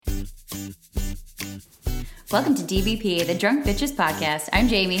Welcome to DBP, the Drunk Bitches Podcast. I'm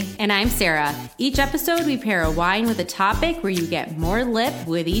Jamie. And I'm Sarah. Each episode, we pair a wine with a topic where you get more lip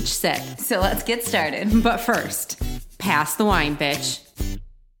with each sip. So let's get started. But first, pass the wine, bitch.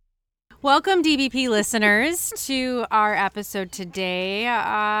 Welcome, DBP listeners, to our episode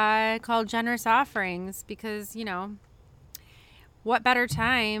today called Generous Offerings because, you know, what better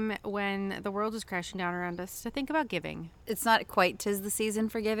time when the world is crashing down around us to think about giving? It's not quite 'tis the season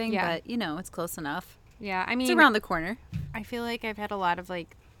for giving, but, you know, it's close enough. Yeah, I mean... It's around the corner. I feel like I've had a lot of,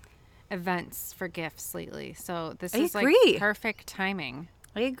 like, events for gifts lately, so this I is, agree. like, perfect timing.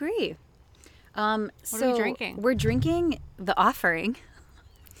 I agree. What are we drinking? We're drinking The Offering.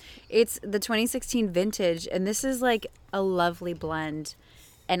 It's the 2016 vintage, and this is, like, a lovely blend,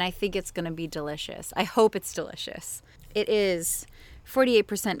 and I think it's going to be delicious. I hope it's delicious. It is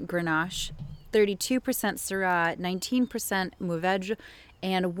 48% Grenache, 32% Syrah, 19% Mourvedre,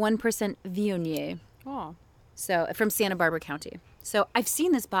 and 1% Viognier. Oh. So, from Santa Barbara County. So, I've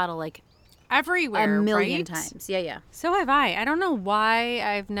seen this bottle, like, everywhere, a million right? times. Yeah. So have I. I don't know why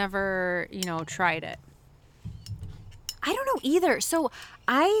I've never, tried it. I don't know either. So,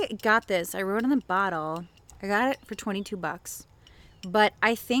 I got this. I wrote on the bottle. I got it for $22. But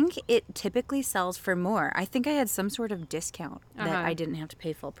I think it typically sells for more. I think I had some sort of discount that I didn't have to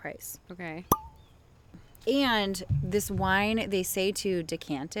pay full price. Okay. And this wine, they say to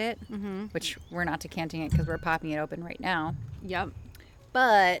decant it, which we're not decanting it because we're popping it open right now. Yep.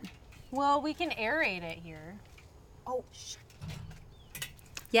 But... Well, we can aerate it here. Oh,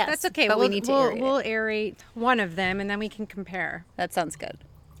 yes. That's okay. But we need to aerate it. We'll aerate one of them, and then we can compare. That sounds good.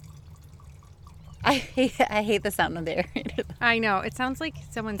 I hate the sound of the aerator. I know. It sounds like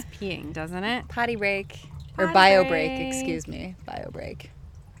someone's peeing, doesn't it? Potty break. Or Potty bio break. break, excuse me. Bio break.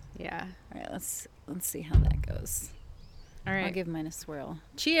 Yeah. All right, let's see how that goes. All right. I'll give mine a swirl.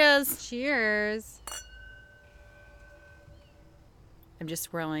 Cheers. Cheers. I'm just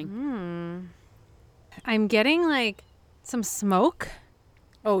swirling. I'm getting, like, some smoke.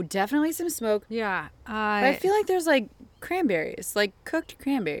 Oh, definitely some smoke. Yeah. But I feel like there's, like, cranberries, like cooked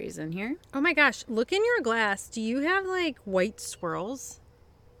cranberries in here. Oh, my gosh. Look in your glass. Do you have, like, white swirls?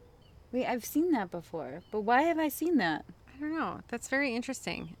 Wait, I've seen that before. But why have I seen that? I don't know. That's very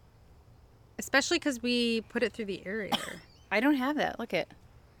interesting. Especially because we put it through the aerator. I don't have that. Look at.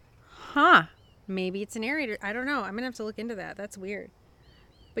 Huh. Maybe it's an aerator. I don't know. I'm going to have to look into that. That's weird.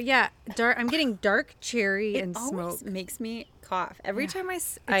 But yeah, I'm getting dark cherry and smoke. It makes me cough. Every time I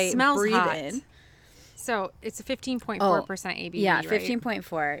smells breathe hot. in. So it's a 15.4% ABV, Yeah, right?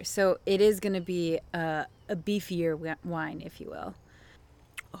 15.4. So it is going to be a beefier wine, if you will.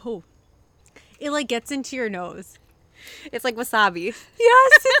 Oh. It like gets into your nose. It's like wasabi.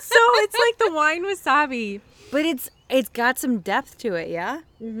 Yes, it's like the wine wasabi. But it's got some depth to it, yeah?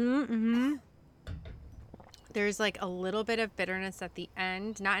 Mm-hmm. There's like a little bit of bitterness at the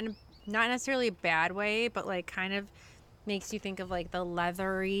end, not necessarily a bad way, but like kind of makes you think of like the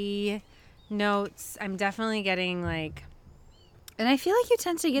leathery notes. I'm definitely getting like... And I feel like you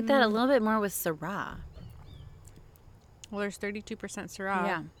tend to get that a little bit more with Syrah. Well, there's 32%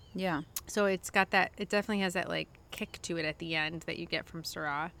 Syrah. Yeah. So it's got that, it definitely has that like kick to it at the end that you get from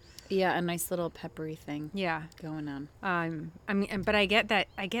Syrah. Yeah, a nice little peppery thing. Yeah. Going on. But I get that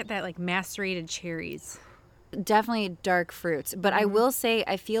like macerated cherries. Definitely dark fruits. But I will say,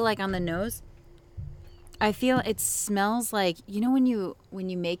 I feel like on the nose, I feel it smells like, you know, when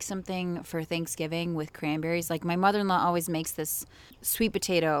you make something for Thanksgiving with cranberries, like my mother-in-law always makes this sweet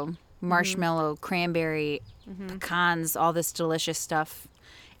potato, marshmallow, cranberry, pecans, all this delicious stuff.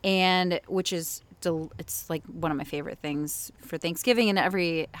 And which is, it's like one of my favorite things for Thanksgiving and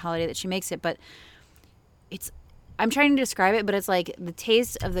every holiday that she makes it. But I'm trying to describe it, but it's like the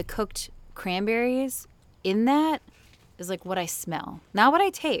taste of the cooked cranberries in that is like what I smell. Not what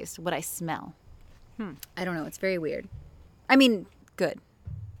I taste, what I smell. I don't know. It's very weird. I mean, good.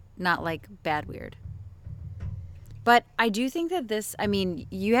 Not like bad weird. But I do think that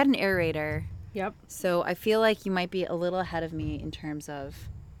you had an aerator. Yep. So I feel like you might be a little ahead of me in terms of...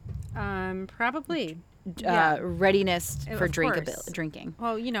 probably. Readiness for course. drinking.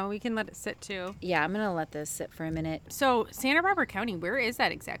 Well, we can let it sit too. Yeah, I'm going to let this sit for a minute. So, Santa Barbara County, where is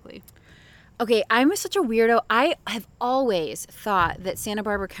that exactly? Okay, I'm such a weirdo. I have always thought that Santa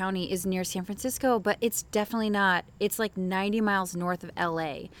Barbara County is near San Francisco, but it's definitely not. It's like 90 miles north of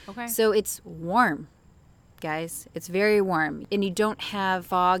LA. Okay. So it's warm, guys. It's very warm. And you don't have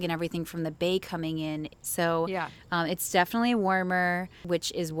fog and everything from the bay coming in. So yeah. It's definitely warmer,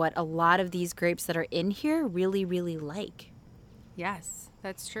 which is what a lot of these grapes that are in here really, really like. Yes,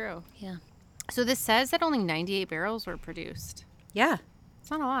 that's true. Yeah. So this says that only 98 barrels were produced. Yeah.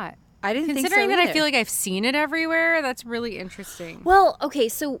 It's not a lot. I didn't think so Considering that I either. feel like I've seen it everywhere, that's really interesting. Well, okay,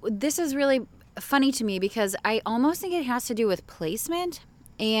 so this is really funny to me because I almost think it has to do with placement.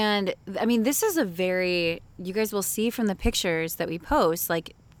 And I mean, this is you guys will see from the pictures that we post,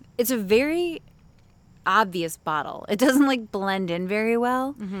 like, it's a very obvious bottle. It doesn't like blend in very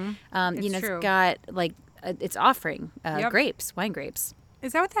well. True. It's got like, it's offering grapes, wine grapes.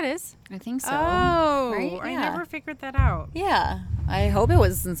 Is that what that is? I think so. Oh, right? I Yeah. never figured that out. Yeah. I hope it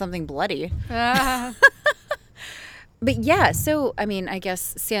wasn't something bloody. Ah. But yeah, so I mean, I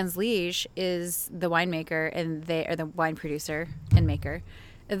guess Sans Liege is the winemaker, and they are the wine producer and maker.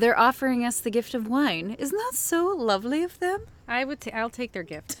 They're offering us the gift of wine. Isn't that so lovely of them? I'll take their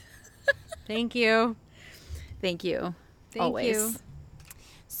gift. Thank you. Thank you. Thank Always. you.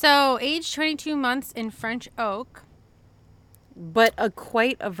 So, age 22 months in French oak. But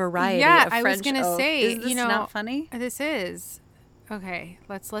quite a variety. Yeah, of I was French gonna oak. say, is this you know, not funny? This is okay.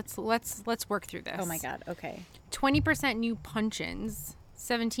 Let's work through this. Oh my god. Okay. 20% new puncheons,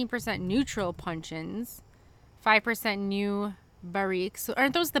 17% neutral puncheons, 5% new barriques. So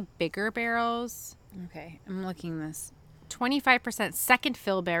aren't those the bigger barrels? Okay. I'm looking this. 25% second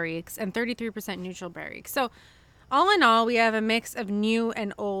fill barriques and 33% neutral barriques. So all in all, we have a mix of new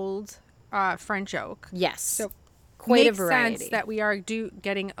and old French oak. Yes. So quite a makes variety. sense that we are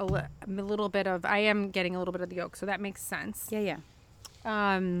getting a little bit of. I am getting a little bit of the oak, so that makes sense. Yeah.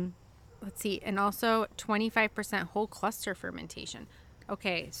 Let's see, and also 25% whole cluster fermentation.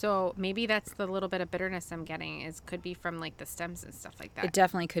 Okay, so maybe that's the little bit of bitterness I'm getting. Could be from like the stems and stuff like that. It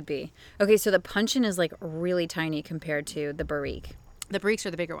definitely could be. Okay, so the puncheon is like really tiny compared to the barrique. The barriques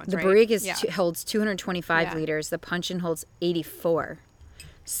are the bigger ones. The right? barrique holds 225 Yeah. liters. The puncheon holds 84.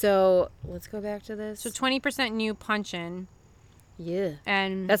 So let's go back to this. So 20% new puncheon. Yeah,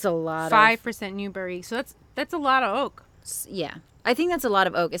 And that's a lot. 5% new barrique. So that's a lot of oak. Yeah, I think that's a lot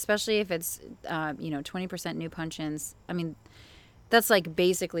of oak, especially if it's 20% new puncheons. I mean, that's like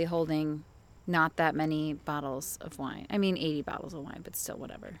basically holding not that many bottles of wine. I mean, 80 bottles of wine, but still,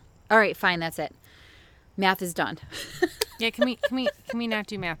 whatever. All right, fine, that's it. Math is done. Yeah, can we not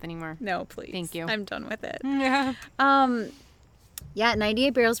do math anymore? No, please. Thank you. I'm done with it. Yeah. Yeah,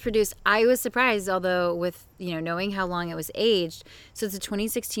 98 barrels produced. I was surprised, although with knowing how long it was aged. So it's a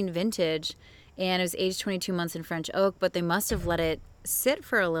 2016 vintage, and it was aged 22 months in French oak. But they must have let it sit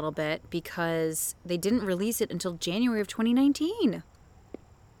for a little bit because they didn't release it until January of 2019.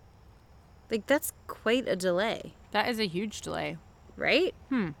 Like, that's quite a delay, That is a huge delay. right?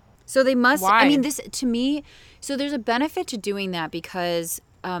 So they must. Why? I mean, this to me. So there's a benefit to doing that because,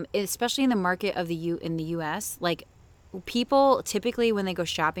 especially in the market of in the U.S., like. People typically, when they go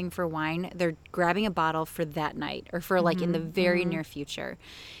shopping for wine, they're grabbing a bottle for that night or for like in the very near future.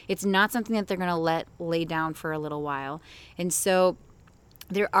 It's not something that they're going to lay down for a little while. And so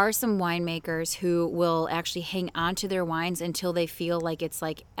there are some winemakers who will actually hang on to their wines until they feel like it's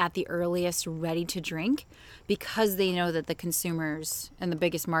like at the earliest ready to drink, because they know that the consumers in the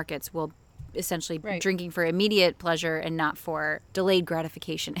biggest markets will essentially be drinking for immediate pleasure and not for delayed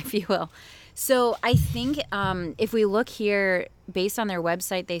gratification, if you will. So I think if we look here, based on their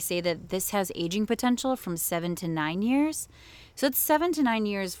website, they say that this has aging potential from 7 to 9 years. So it's 7 to 9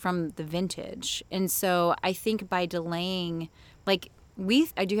 years from the vintage. And so I think by delaying, like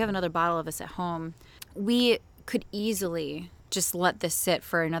I do have another bottle of this at home. We could easily just let this sit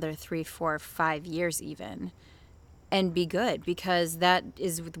for another 3, 4, 5 years even and be good, because that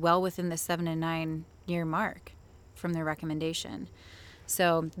is well within the 7 to 9 year mark from their recommendation.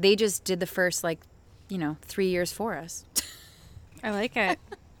 So they just did the first 3 years for us. I like it.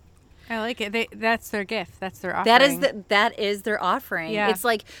 I like it. That's their gift. That's their offering. That is their offering. Yeah. It's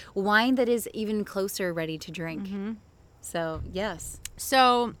like wine that is even closer ready to drink. So yes.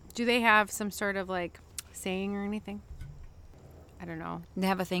 So do they have some sort of like saying or anything? I don't know. They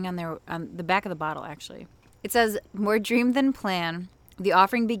have a thing on the back of the bottle, actually. It says, "More dream than plan. The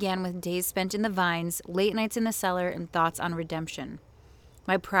offering began with days spent in the vines, late nights in the cellar, and thoughts on redemption.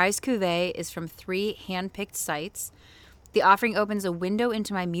 My prize cuvée is from 3 hand-picked sites. The offering opens a window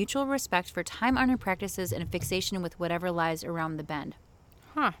into my mutual respect for time-honored practices and a fixation with whatever lies around the bend."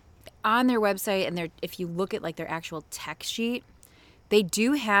 Huh. On their website, and if you look at like their actual text sheet, they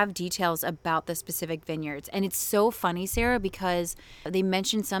do have details about the specific vineyards. And it's so funny, Sarah, because they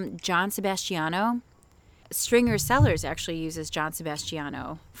mentioned some John Sebastiano. Stringer Cellars actually uses John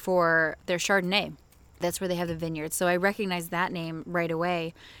Sebastiano for their Chardonnay. That's where they have the vineyard. So I recognize that name right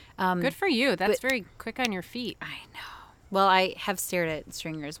away. Good for you. That's very quick on your feet. I know. Well, I have stared at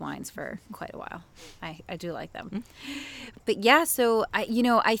Stringer's wines for quite a while. I do like them. But yeah, so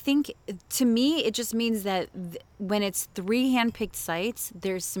I think to me it just means that when it's 3 hand-picked sites,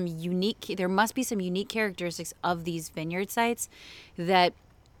 there must be some unique characteristics of these vineyard sites that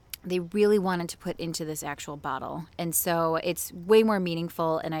they really wanted to put into this actual bottle. And so it's way more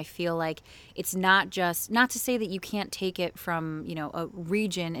meaningful, and I feel like it's not to say that you can't take it from, a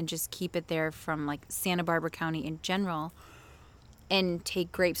region and just keep it there from like Santa Barbara County in general and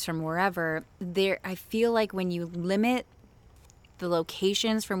take grapes from wherever. I feel like when you limit the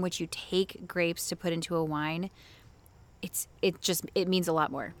locations from which you take grapes to put into a wine, it means a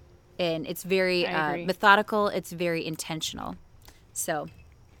lot more. And it's very methodical, it's very intentional. So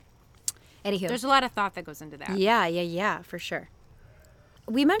anywho, there's a lot of thought that goes into that. Yeah, for sure.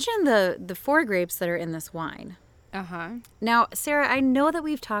 We mentioned the 4 grapes that are in this wine. Uh-huh. Now, Sarah, I know that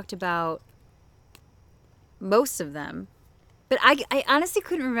we've talked about most of them, but I honestly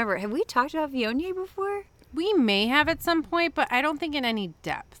couldn't remember. Have we talked about Viognier before? We may have at some point, but I don't think in any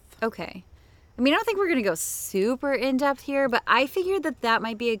depth. Okay. I mean, I don't think we're going to go super in-depth here, but I figured that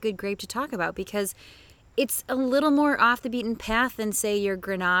might be a good grape to talk about because it's a little more off the beaten path than, say, your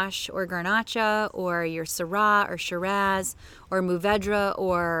Grenache or Garnacha or your Syrah or Shiraz or Mourvedre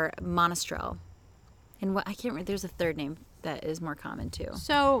or Monastrell. And I can't remember. There's a third name that is more common, too.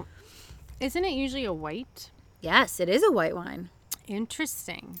 So, isn't it usually a white? Yes, it is a white wine.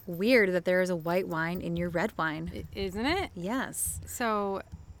 Interesting. Weird that there is a white wine in your red wine. Isn't it? Yes. So,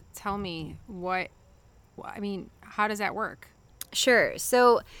 tell me, how does that work? Sure.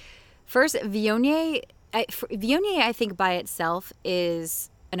 So, first, Viognier, I think by itself is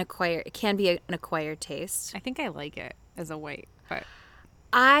can be an acquired taste. I think I like it as a white, but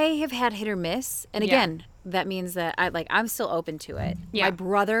I have had hit or miss, and again, that means that I'm still open to it. Yeah. My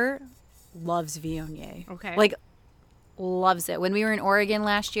brother loves Viognier. Okay. Loves it. When we were in Oregon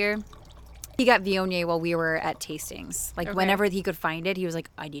last year, he got Viognier while we were at tastings. Whenever he could find it, he was like,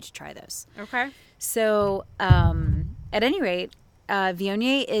 I need to try this. Okay. So, at any rate,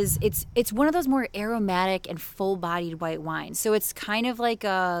 Viognier it's one of those more aromatic and full-bodied white wines. So it's kind of like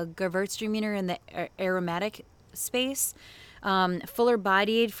a Gewürztraminer in the aromatic space, fuller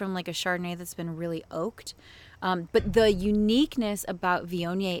bodied from like a Chardonnay that's been really oaked. But the uniqueness about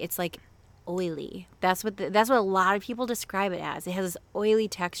Viognier, it's like oily. That's what a lot of people describe it as. It has this oily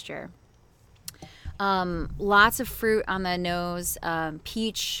texture. Lots of fruit on the nose,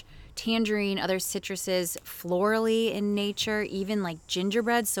 peach, tangerine, other citruses, florally in nature, even like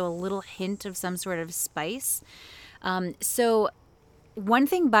gingerbread, so a little hint of some sort of spice. So one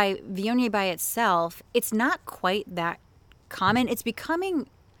thing by Viognier by itself, it's not quite that common.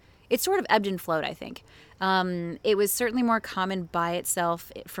 It's sort of ebbed and flowed, I think. It was certainly more common by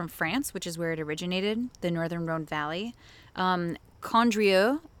itself from France, which is where it originated, the northern Rhone Valley.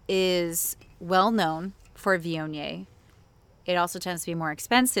 Condrieu is well known for Viognier. It also tends to be more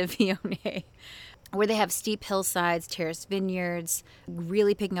expensive Viognier, where they have steep hillsides, terraced vineyards,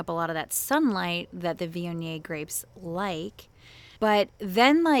 really picking up a lot of that sunlight that the Viognier grapes like. But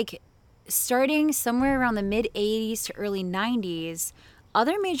then, starting somewhere around the mid-'80s to early '90s,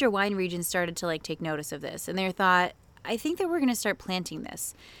 other major wine regions started to take notice of this, and they thought, I think that we're going to start planting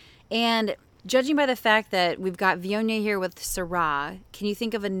this. And judging by the fact that we've got Viognier here with Syrah, can you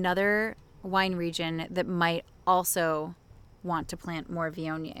think of another wine region that might also want to plant more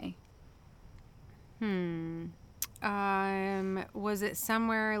Viognier? Was it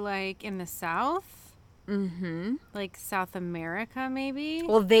somewhere in the South? Mm-hmm. Like South America, maybe?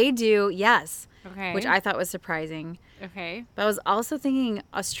 Well, they do, yes. Okay. Which I thought was surprising. Okay. But I was also thinking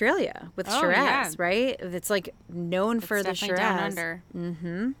Australia with Shiraz, right? It's known for the Shiraz. Down under.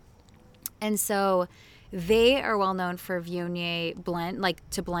 Mm-hmm. And so they are well known for Viognier blend,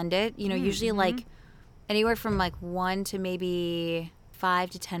 to blend it. Usually anywhere from 1 to maybe 5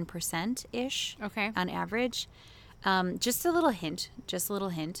 to 10% ish. Okay. On average. Just a little hint.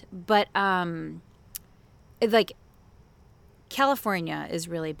 But California is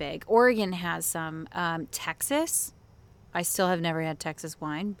really big. Oregon has some. Texas, I still have never had Texas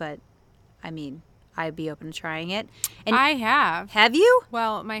wine, but I'd be open to trying it. And I have. Have you?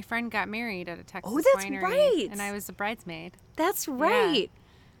 Well, my friend got married at a Texas winery. Oh, that's right. And I was the bridesmaid. That's right.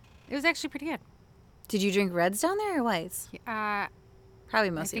 Yeah. It was actually pretty good. Did you drink reds down there or whites? Probably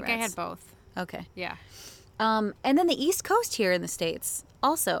mostly reds. I think reds. I had both. Okay. Yeah. And then the East Coast here in the States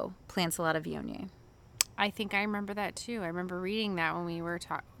also plants a lot of Viognier. I think I remember that too. I remember reading that when we were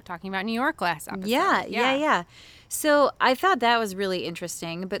talking about New York last episode. Yeah. So I thought that was really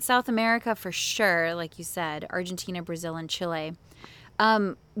interesting. But South America, for sure, like you said, Argentina, Brazil, and Chile.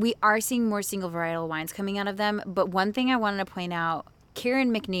 We are seeing more single varietal wines coming out of them. But one thing I wanted to point out,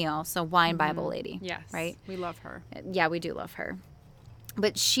 Karen McNeil, so Wine Bible lady. Yes. Right? We love her. Yeah, we do love her.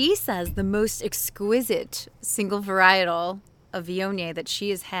 But she says the most exquisite single varietal of Viognier that she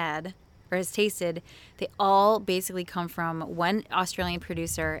has had or has tasted, they all basically come from one Australian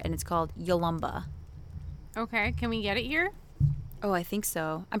producer, and it's called Yalumba. Okay. Can we get it here? Oh, I think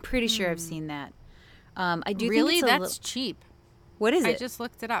so. I'm pretty sure I've seen that. I do Really? think it's That's cheap. What is I it? just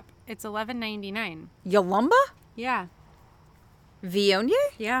looked it up. It's $11.99. Yalumba? Yeah. Viognier?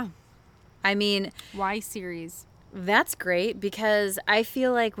 Yeah. I mean, Y series. that's great because I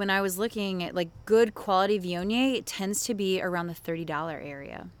feel like when I was looking at like good quality Viognier, it tends to be around the $30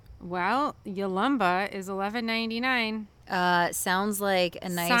 area. Well, Yalumba is $11.99. Sounds like a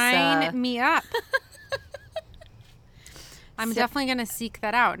nice Sign me up. I'm definitely gonna seek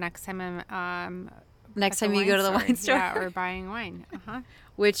that out next time I'm next at time you go to the wine store. Yeah, or buying wine.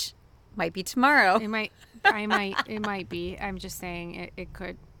 Which might be tomorrow. It might be. I'm just saying it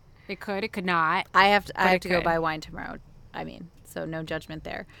could not. I have to go could. buy wine tomorrow. I mean, so no judgment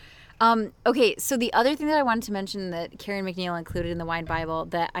there. Okay, so the other thing that I wanted to mention that Karen McNeil included in the Wine Bible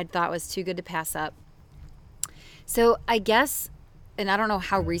that I thought was too good to pass up. So I guess, and I don't know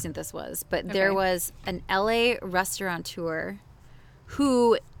how recent this was, but there was an LA restaurateur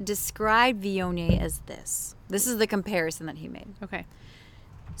who described Viognier as this. This is the comparison that he made. Okay.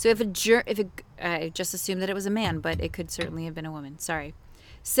 So I just assumed that it was a man, but it could certainly have been a woman. Sorry.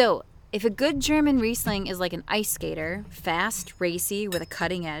 So if a good German Riesling is like an ice skater, fast, racy, with a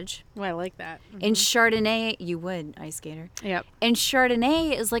cutting edge. Well, I like that. And Chardonnay, you would, ice skater. Yep. And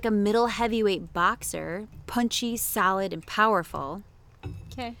Chardonnay is like a middle heavyweight boxer, punchy, solid, and powerful.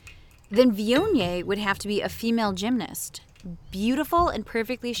 Okay. Then Viognier would have to be a female gymnast. Beautiful and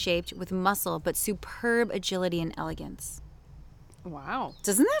perfectly shaped with muscle, but superb agility and elegance. Wow.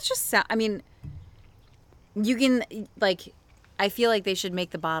 Doesn't that just sound... I mean, you can, like... I feel like they should make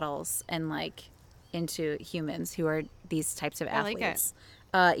the bottles and, like, into humans who are these types of athletes.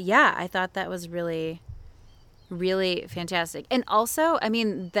 I like it. Yeah, I thought that was really, really fantastic. And also, I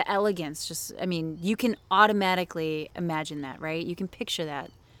mean, the elegance just... I mean, you can automatically imagine that, right? You can picture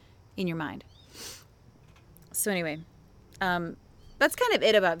that in your mind. So anyway... that's kind of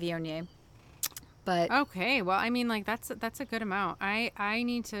it about Viognier. But okay, well, I mean, like that's a good amount. I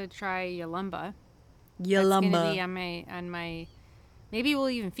need to try Yalumba. Yalumba. It's gonna be on my. Maybe we'll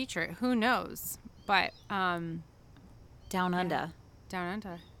even feature it. Who knows? But Down Under. Down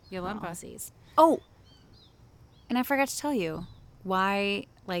Under. Yalumba. Aussies. Oh, and I forgot to tell you why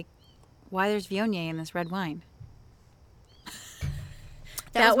there's Viognier in this red wine.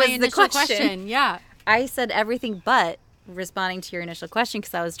 That was my initial question. Yeah. I said everything but responding to your initial question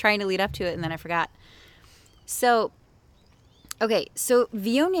because I was trying to lead up to it and then I forgot. So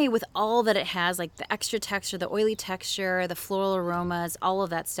Viognier, with all that it has, like the extra texture, the oily texture, the floral aromas, all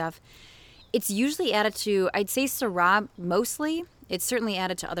of that stuff, it's usually added to, I'd say Syrah mostly. It's certainly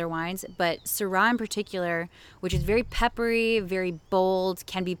added to other wines, but Syrah in particular, which is very peppery, very bold,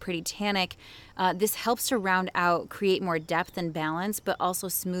 can be pretty tannic. This helps to round out, create more depth and balance, but also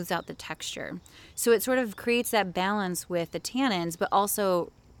smooths out the texture. So it sort of creates that balance with the tannins, but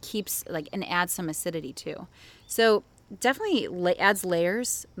also keeps and adds some acidity too. So definitely adds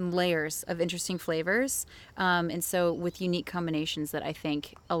layers and layers of interesting flavors. And so with unique combinations that I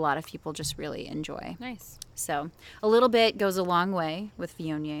think a lot of people just really enjoy. Nice. So a little bit goes a long way with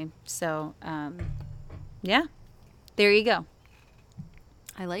Viognier. So, yeah, there you go.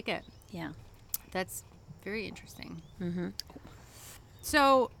 I like it. Yeah. That's very interesting. Mm-hmm.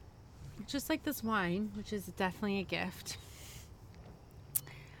 So, just like this wine, which is definitely a gift.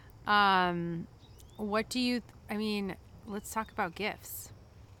 What do you... I mean, let's talk about gifts.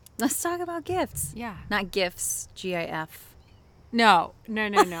 Let's talk about gifts. Yeah. Not gifts, GIF. No.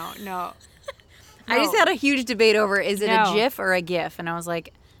 I just had a huge debate over, is it No. a GIF or a GIF? And I was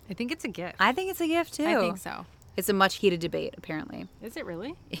like, I think it's a gift. I think it's a GIF too. I think so. It's a much heated debate, apparently. Is it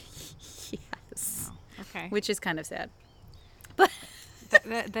really? Yes. Oh, okay. Which is kind of sad.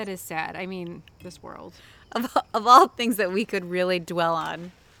 That is sad. I mean, this world. Of all things that we could really dwell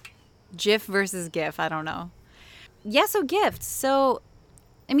on, GIF versus GIF, I don't know. Yeah, so gifts. So,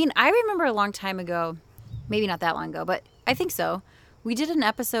 I mean, I remember a long time ago, maybe not that long ago, but I think so. We did an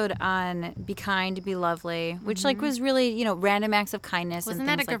episode on Be Kind, Be Lovely, which was really, random acts of kindness. Wasn't and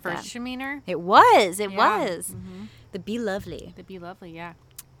that things a like that. Gewürztraminer? It was. It Yeah. was. Mm-hmm. The Be Lovely. The Be Lovely, yeah.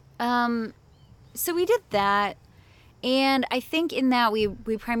 So we did that. And I think in that we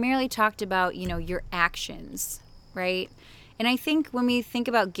primarily talked about, your actions, right? And I think when we think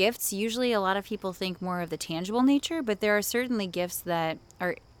about gifts, usually a lot of people think more of the tangible nature, but there are certainly gifts that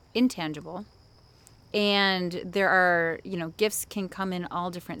are intangible. And there are, gifts can come in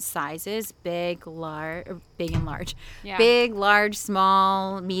all different sizes, big, big and large. Yeah. Big, large,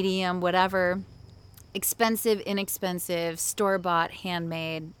 small, medium, whatever. Expensive, inexpensive, store-bought,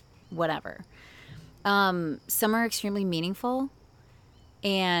 handmade, whatever. Some are extremely meaningful,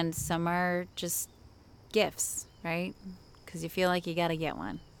 and some are just gifts, right? Because you feel like you got to get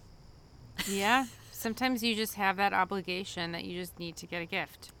one. Yeah. Sometimes you just have that obligation that you just need to get a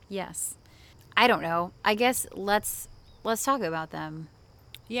gift. Yes. I don't know. I guess let's talk about them.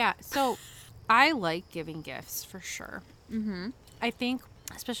 Yeah. So I like giving gifts for sure. Mm-hmm. I think,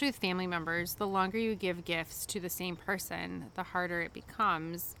 especially with family members, the longer you give gifts to the same person, the harder it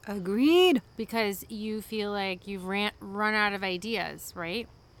becomes. Agreed. Because you feel like you've run out of ideas, right?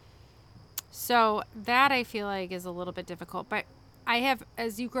 So that I feel like is a little bit difficult. But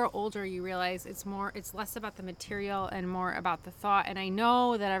as you grow older, you realize it's less about the material and more about the thought. And I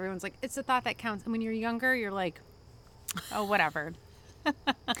know that everyone's like, it's the thought that counts. And when you're younger, you're like, oh, whatever.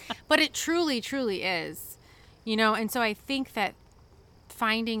 But it truly, truly is, And so I think that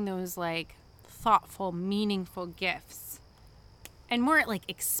finding those like thoughtful, meaningful gifts and more like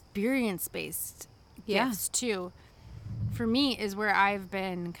experience-based gifts too, for me is where I've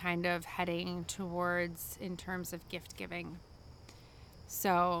been kind of heading towards in terms of gift giving.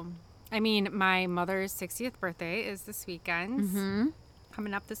 So, I mean, my mother's 60th birthday is this weekend,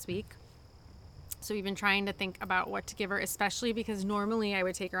 coming up this week. So we've been trying to think about what to give her, especially because normally I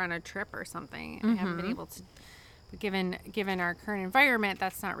would take her on a trip or something. I haven't been able to, but given our current environment,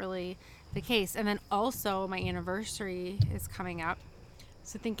 that's not really the case. And then also my anniversary is coming up.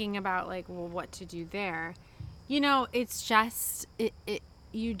 So thinking about like, well, what to do there. It's just,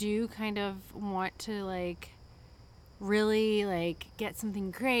 you do kind of want to like, really like get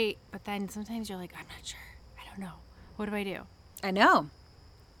something great, but then sometimes you're like, I'm not sure. I don't know. What do I do? I know.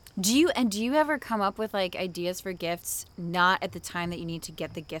 Do you ever come up with like ideas for gifts not at the time that you need to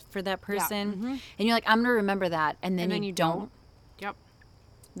get the gift for that person? Yeah. And you're like, I'm going to remember that. And then you don't. Yep.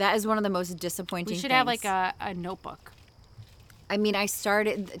 That is one of the most disappointing things. We should have like a notebook. I mean,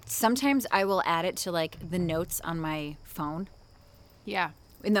 sometimes I will add it to like the notes on my phone. Yeah.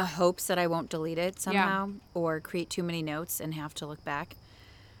 In the hopes that I won't delete it somehow or create too many notes and have to look back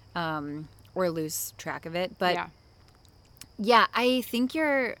or lose track of it. But yeah, I think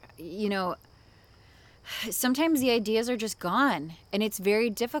sometimes the ideas are just gone and it's very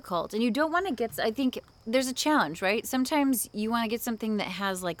difficult. And you don't want to I think there's a challenge, right? Sometimes you want to get something that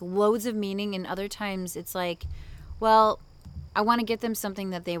has like loads of meaning, and other times it's like, well, I want to get them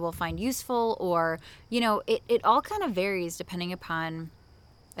something that they will find useful, or, it all kind of varies depending upon,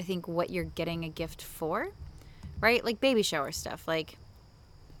 I think, what you're getting a gift for, right? Like baby shower stuff. Like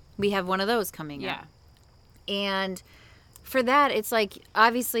we have one of those coming up. And for that, it's like,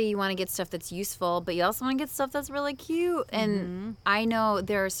 obviously you want to get stuff that's useful, but you also want to get stuff that's really cute. And I know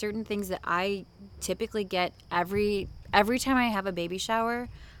there are certain things that I typically get every time I have a baby shower.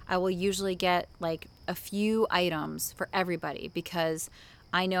 I will usually get like a few items for everybody, because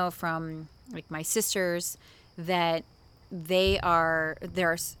I know from like my sisters that they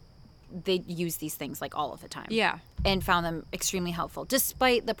use these things like all of the time. Yeah. And found them extremely helpful,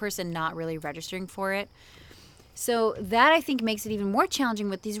 despite the person not really registering for it. So that, I think, makes it even more challenging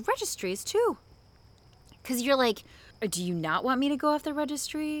with these registries too. Because you're like, do you not want me to go off the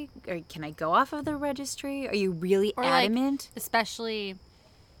registry? Or can I go off of the registry? Are you really adamant? Like,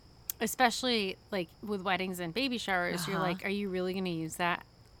 especially like with weddings and baby showers, you're like, are you really going to use that?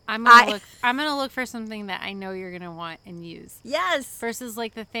 I'm gonna look for something that I know you're gonna want and use. Yes. Versus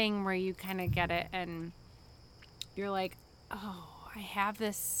like the thing where you kind of get it and you're like, oh, I have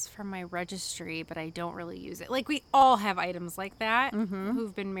this from my registry, but I don't really use it. Like we all have items like that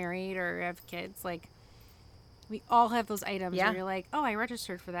who've been married or have kids. Like we all have those items where you're like, oh, I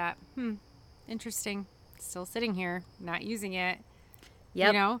registered for that. Interesting. Still sitting here, not using it.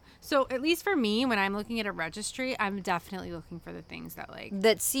 Yep. So at least for me, when I'm looking at a registry, I'm definitely looking for the things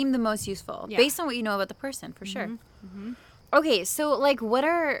that seem the most useful based on what you know about the person, for sure. Okay, so like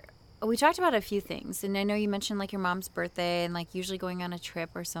we talked about a few things, and I know you mentioned like your mom's birthday and like usually going on a trip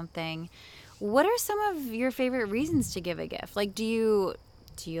or something. What are some of your favorite reasons to give a gift? Like, do you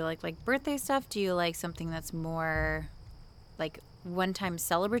like birthday stuff? Do you like something that's more like one-time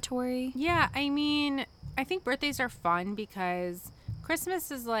celebratory? Yeah, I mean, I think birthdays are fun because Christmas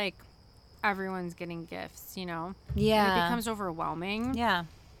is like everyone's getting gifts, Yeah. And it becomes overwhelming. Yeah.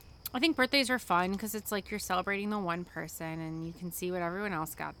 I think birthdays are fun because it's like you're celebrating the one person and you can see what everyone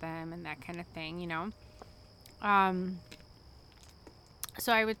else got them and that kind of thing,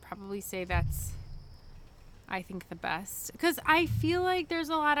 So I would probably say that's, I think, the best. Because I feel like there's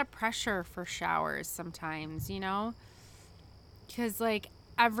a lot of pressure for showers sometimes, you know? Because, like,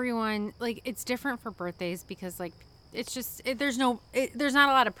 everyone, like, it's different for birthdays because, like, it's just, there's not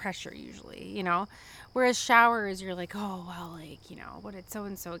a lot of pressure usually, you know? Whereas showers, you're like, oh, well, like, you know, what did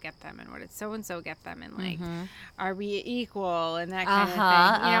so-and-so get them? And what did so-and-so get them? And, like, are we equal? And that kind of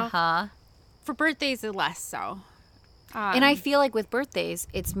thing, you know? For birthdays, it's less so. And I feel like with birthdays,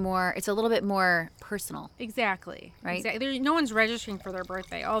 it's a little bit more personal. Exactly. Right? Exactly. No one's registering for their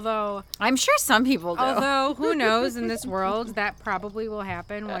birthday, although... I'm sure some people do. Although, who knows, in this world, that probably will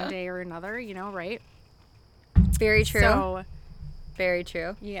happen one day or another, you know, right? Very true. So, very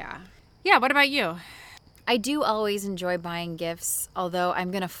true. Yeah. Yeah, what about you? I do always enjoy buying gifts, although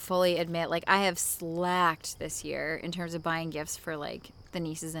I'm going to fully admit, like, I have slacked this year in terms of buying gifts for, like, the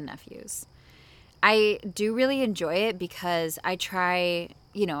nieces and nephews. I do really enjoy it because I try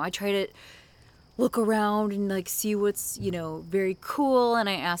to look around and, like, see what's, you know, very cool. And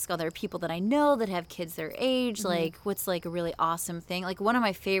I ask other people that I know that have kids their age, like, what's, like, a really awesome thing. Like, one of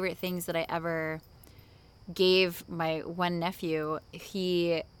my favorite things that I ever gave my one nephew,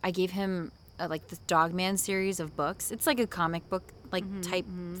 I gave him like this Dogman series of books. It's like a comic book, like type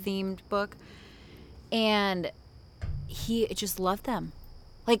themed book. And he just loved them.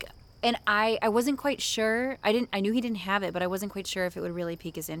 Like, and I wasn't quite sure. I knew he didn't have it, but I wasn't quite sure if it would really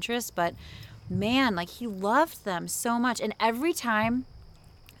pique his interest. But man, like, he loved them so much. And every time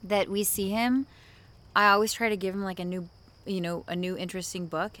that we see him, I always try to give him like a new interesting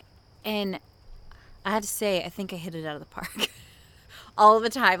book. And I have to say, I think I hit it out of the park. All the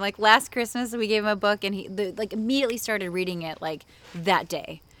time. Like, last Christmas, we gave him a book, and he immediately started reading it, like, that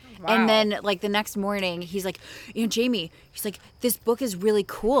day. Wow. And then, like, the next morning, he's like, Aunt Jamie, he's like, this book is really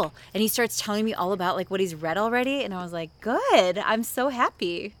cool. And he starts telling me all about, like, what he's read already. And I was like, good. I'm so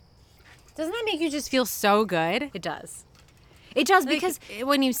happy. Doesn't that make you just feel so good? It does. It does, like, because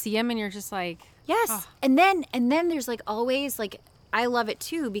when you see him and you're just like... Yes. Oh. And then there's, like, always, like, I love it,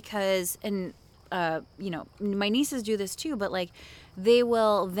 too, because... and you know, my nieces do this too, but, like, they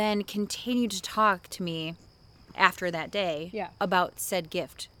will then continue to talk to me after that day about said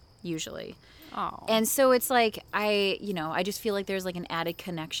gift, usually. Oh. And so it's like, I just feel like there's, like, an added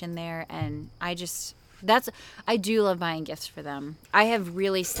connection there, and I do love buying gifts for them. I have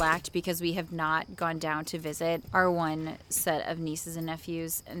really slacked because we have not gone down to visit our one set of nieces and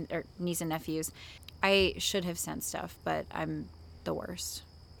nephews, or niece and nephews. I should have sent stuff, but I'm the worst.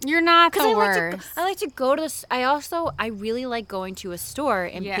 You're not the worst. I like to go to... I really like going to a store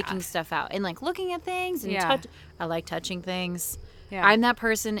and picking stuff out. And, like, looking at things. And I like touching things. Yeah. I'm that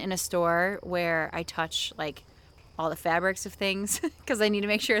person in a store where I touch, like, all the fabrics of things. Because I need to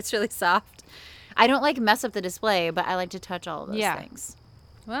make sure it's really soft. I don't, like, mess up the display, but I like to touch all of those things.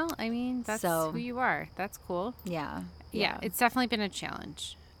 Well, I mean, that's who you are. That's cool. Yeah. Yeah. It's definitely been a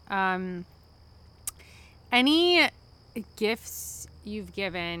challenge. Any gifts you've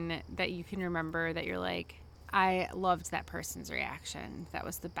given that you can remember that you're like, I loved that person's reaction, that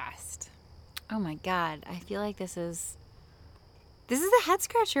was the best? Oh my God, I feel like this is a head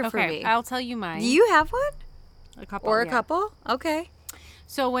scratcher for me. I'll tell you mine. Do you have one? A couple. Or a couple? Okay.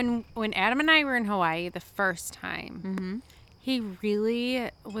 So when Adam and I were in Hawaii the first time, he really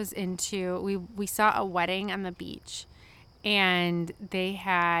was into, we saw a wedding on the beach, and they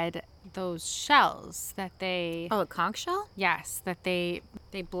had those shells that they... Oh, a conch shell? Yes, that they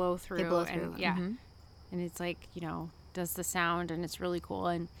blow through. They blow through. And, yeah. And it's like, you know, does the sound, and it's really cool.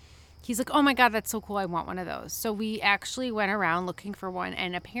 And he's like, oh my God, that's so cool. I want one of those. So we actually went around looking for one,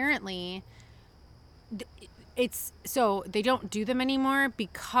 and apparently so they don't do them anymore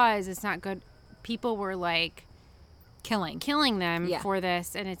because it's not good. People were like killing them for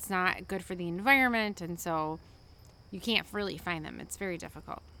this, and it's not good for the environment. And so you can't really find them. It's very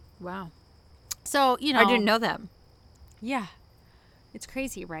difficult. Wow. So, you know. I didn't know that. Yeah. It's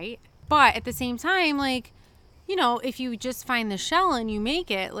crazy, right? But at the same time, like, you know, if you just find the shell and you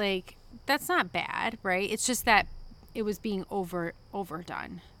make it, like, that's not bad, right? It's just that it was being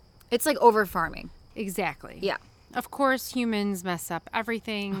overdone. It's like over farming. Exactly. Yeah. Of course, humans mess up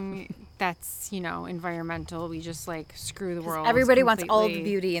everything that's, you know, environmental. We just, like, screw the world. Everybody wants all the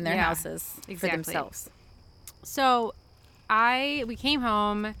beauty in their houses for themselves. So we came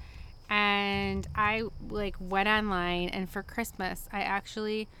home, and I, like, went online, and for Christmas I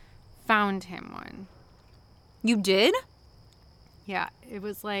actually found him one. You did? Yeah. It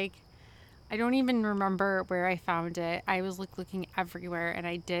was like, I don't even remember where I found it. I was, like, looking everywhere, and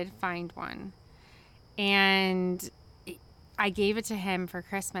I did find one. And I gave it to him for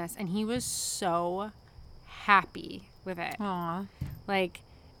Christmas, and he was so happy with it. Aw. Like,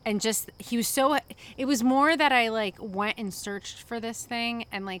 and just, he was so, it was more that I like went and searched for this thing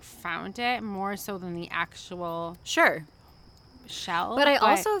and like found it more so than the actual Sure. shell. But I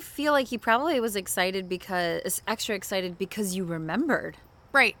also feel like he probably was extra excited because you remembered.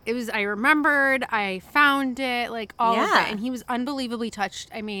 Right. It was, I remembered, I found it, like all of Yeah. it. And he was unbelievably touched.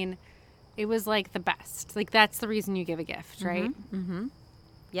 I mean, it was like the best. Like, that's the reason you give a gift, right? Mm-hmm.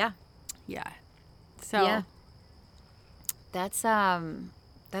 Yeah. Yeah. So, Yeah. That's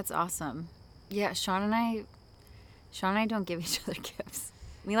awesome. Yeah, Sean and I don't give each other gifts.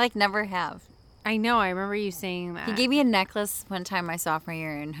 We like never have. I know. I remember you saying that. He gave me a necklace one time my sophomore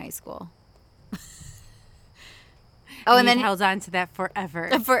year in high school. and then held on to that forever.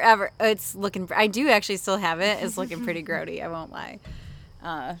 Forever. I do actually still have it. It's looking pretty grody, I won't lie.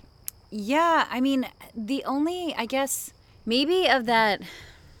 Yeah, I mean, the only, I guess, maybe of that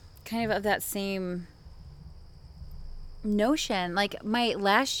same notion, like my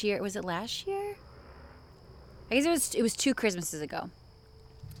last year, was it last year? I guess it was 2 Christmases ago.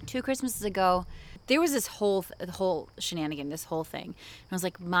 2 Christmases ago, there was this whole shenanigan, this whole thing. And I was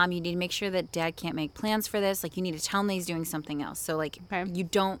like, Mom, you need to make sure that Dad can't make plans for this. Like, you need to tell him that he's doing something else. So, like, you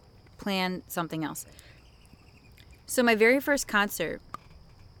don't plan something else. So my very first concert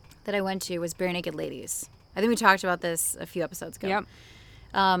that I went to was Bare Naked Ladies. I think we talked about this a few episodes ago. Yep.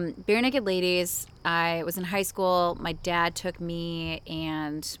 Bare Naked Ladies, I was in high school. My dad took me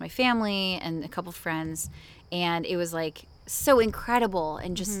and my family and a couple friends. And it was, like, so incredible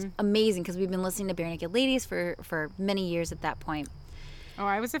and just amazing because we've been listening to Bare Naked Ladies for many years at that point. Oh,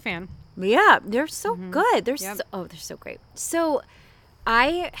 I was a fan. Yeah, they're so good. They're so great. So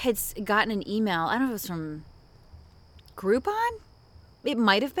I had gotten an email. I don't know if it was from Groupon. It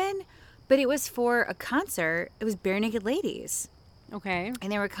might have been, but it was for a concert. It was Bare Naked Ladies. Okay.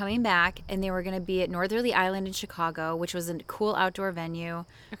 And they were coming back, and they were going to be at Northerly Island in Chicago, which was a cool outdoor venue.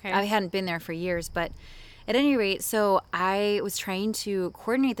 Okay. I hadn't been there for years, but at any rate, so I was trying to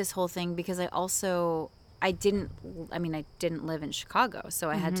coordinate this whole thing because I didn't live in Chicago, so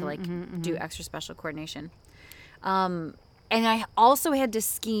I had to do extra special coordination. And I also had to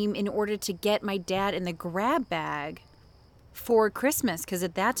scheme in order to get my dad in the grab bag for Christmas, because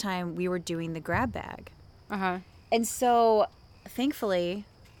at that time we were doing the grab bag. Uh-huh. And so thankfully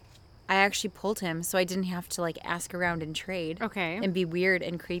I actually pulled him, so I didn't have to like ask around and trade. Okay. And be weird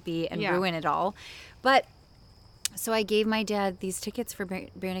and creepy and ruin it all. But so I gave my dad these tickets for Bare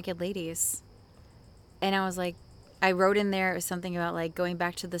Naked Ladies. And I was like, I wrote in there, it was something about like going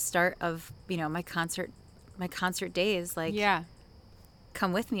back to the start of, my concert days, like,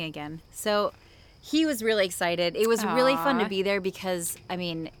 come with me again. So he was really excited. It was really fun to be there because, I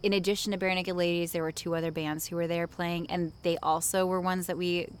mean, in addition to Bare Naked Ladies, there were 2 other bands who were there playing, and they also were ones that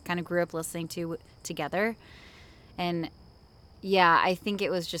we kind of grew up listening to together. And yeah, I think it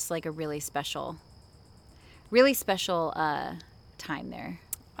was just like a really special time there.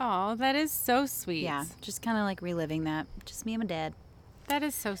 Oh, that is so sweet. Yeah, just kind of like reliving that. Just me and my dad. That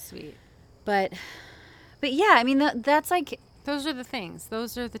is so sweet. But yeah, I mean, that's like... Those are the things.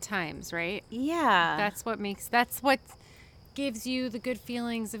 Those are the times, right? Yeah. That's what gives you the good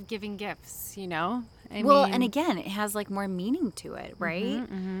feelings of giving gifts, I mean, and again, it has like more meaning to it, right?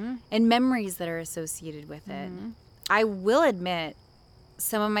 Mm-hmm. And memories that are associated with it. I will admit,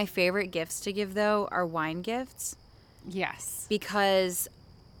 some of my favorite gifts to give, though, are wine gifts. Yes. Because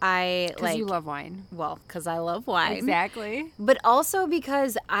you love wine. Well, because I love wine. Exactly. But also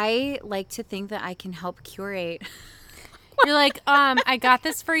because I like to think that I can help curate... You're like, I got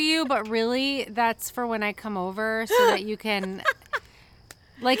this for you, but really that's for when I come over so that you can,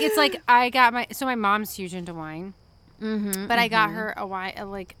 like, it's like my mom's huge into wine, but I got her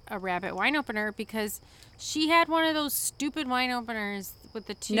a rabbit wine opener because she had one of those stupid wine openers with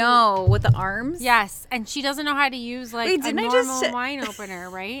the 2. No, with the arms? Yes, and she doesn't know how to use a normal wine opener,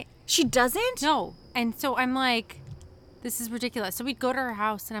 right? She doesn't? No, and so I'm like, this is ridiculous. So we'd go to her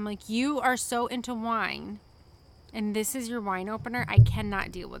house and I'm like, you are so into wine. And this is your wine opener. I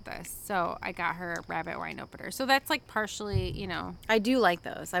cannot deal with this. So I got her a rabbit wine opener. So that's like partially, I do like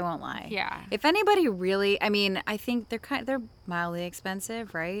those. I won't lie. Yeah. If anybody really, I mean, I think they're mildly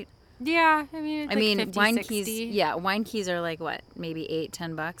expensive, right? Yeah. I mean, it's like 50, wine 60. keys. Yeah, wine keys are like what, maybe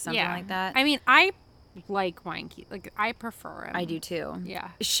 $8-10, something like that. I mean, I like wine keys. Like, I prefer them. I do too. Yeah.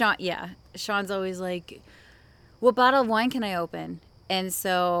 Sean's always like, "What bottle of wine can I open?" And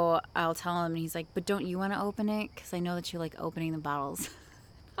so I'll tell him, and he's like, "But don't you want to open it? Because I know that you like opening the bottles."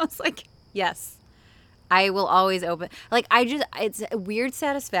 I was like, "Yes, I will always open." Like, it's a weird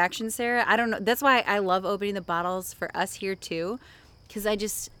satisfaction, Sarah. I don't know. That's why I love opening the bottles for us here too. Because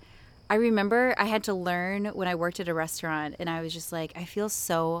I remember I had to learn when I worked at a restaurant, and I was just like, I feel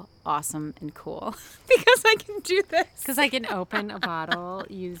so awesome and cool because I can do this. Because I can open a bottle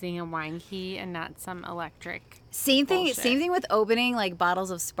using a wine key and not some electric. Same thing. Bullshit. Same thing with opening like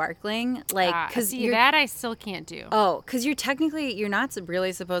bottles of sparkling, like because that I still can't do. Oh, because you're not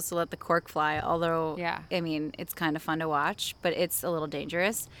really supposed to let the cork fly. Although, Yeah. I mean, it's kind of fun to watch, but it's a little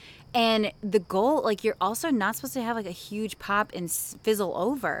dangerous. And the goal, like, you're also not supposed to have like a huge pop and fizzle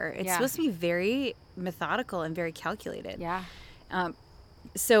over. It's supposed to be very methodical and very calculated. Yeah.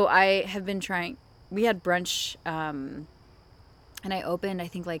 So I have been trying. We had brunch, and I opened I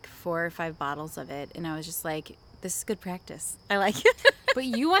think like 4 or 5 bottles of it, and I was just like, this is good practice. I like it. But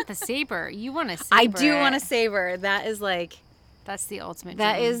you want the saber. You want to savor. I do want to savor. That is like. That's the ultimate dream.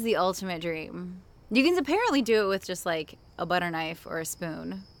 That is the ultimate dream. You can apparently do it with just like a butter knife or a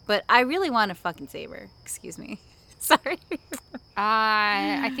spoon. But I really want to fucking savor. Excuse me. Sorry.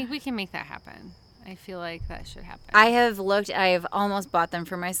 I think we can make that happen. I feel like that should happen. I have almost bought them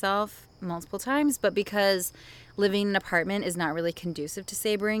for myself multiple times, but because living in an apartment is not really conducive to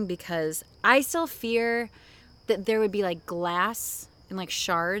savoring, because I still fear that there would be like glass and like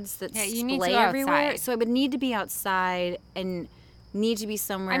shards that you need to splay go everywhere. outside. So I would need to be outside and need to be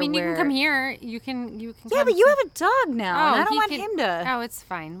somewhere. I mean, you where... can come here. You can. Yeah, come but you have a dog now, and I don't want him to. Oh, it's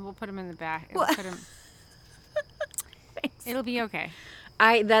fine. We'll put him in the back. We'll put him... It'll be okay.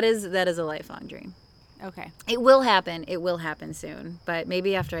 That is a lifelong dream. Okay. It will happen. It will happen soon, but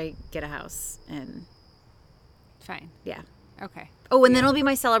maybe after I get a house and. Fine. Yeah. Okay. Oh, and then it'll be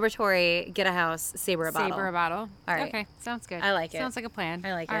my celebratory get a house, savor a bottle. Savor a bottle. All right. Okay. Sounds good. I like it. Sounds like a plan.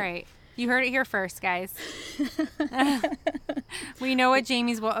 I like it. All right. You heard it here first, guys. We know what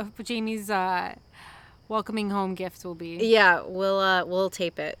Jamie's welcoming home gift will be. Yeah, we'll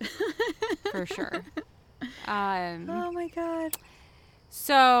tape it. For sure. Oh my god.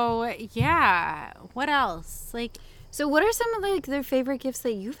 So, yeah. What else? So what are some of like their favorite gifts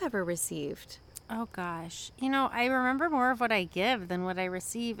that you've ever received? Oh gosh. I remember more of what I give than what I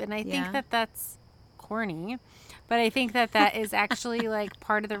receive, and I think that that's corny. But I think that is actually like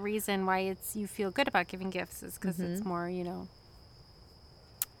part of the reason why you feel good about giving gifts is because it's more,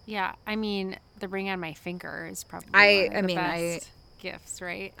 Yeah, I mean, the ring on my finger is probably one of the best gifts,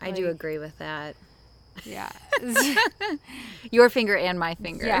 right? I do agree with that. Yeah. Your finger and my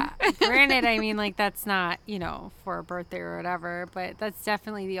finger. Yeah. Granted, I mean, like, that's not, for a birthday or whatever, but that's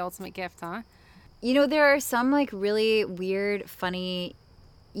definitely the ultimate gift, huh? There are some, like, really weird, funny,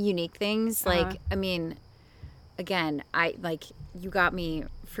 unique things. Like, I mean, again, you got me,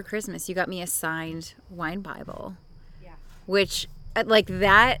 for Christmas, you got me a signed wine Bible. Yeah. Which, like,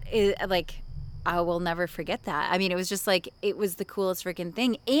 that is, like, I will never forget that. I mean, it was just, like, it was the coolest freaking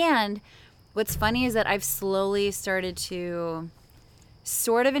thing. And what's funny is that I've slowly started to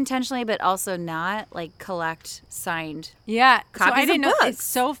sort of intentionally, but also not, like, collect signed copies of books. It's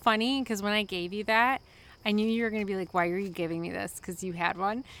so funny because when I gave you that, I knew you were going to be like, why are you giving me this? Because you had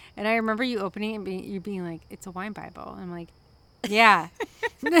one. And I remember you opening it and you being like, it's a wine Bible. I'm like, yeah.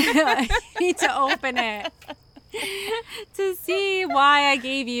 I need to open it to see why I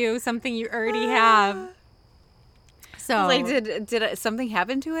gave you something you already have. So, like, did something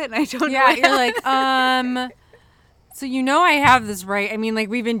happen to it? And I don't know. Yeah, you're like, so I have this, right? I mean, like,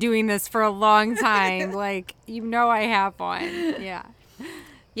 we've been doing this for a long time. Like, I have one. Yeah.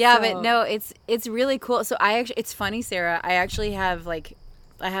 Yeah, so. But no, it's really cool. So it's funny, Sarah. I actually have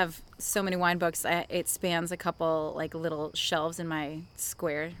I have so many wine books. It spans a couple like little shelves in my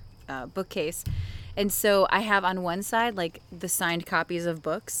square bookcase, and so I have on one side like the signed copies of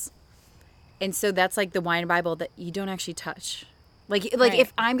books, and so that's like the wine Bible that you don't actually touch. Like right.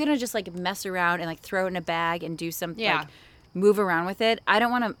 If I'm gonna just like mess around and like throw it in a bag and do something, like move around with it, I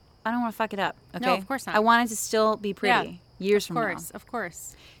don't want to fuck it up. Okay, no, of course not. I want it to still be pretty years from now. Of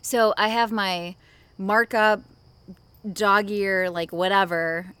course. So I have my markup, dog ear, like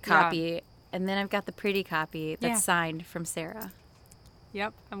whatever copy, and then I've got the pretty copy that's signed from Sarah.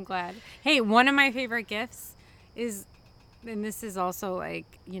 Yep, I'm glad. Hey, one of my favorite gifts is, and this is also like,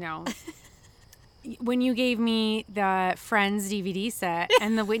 when you gave me the Friends DVD set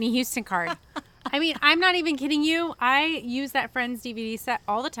and the Whitney Houston card. I mean, I'm not even kidding you. I use that Friends DVD set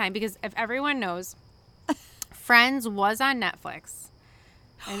all the time because if everyone knows, Friends was on Netflix.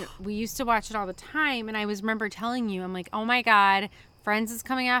 And we used to watch it all the time. And I remember telling you, I'm like, oh my God, Friends is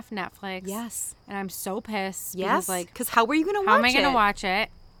coming off Netflix. Yes. And I'm so pissed. Yes. Because how were you going to watch it? How am I going to watch it?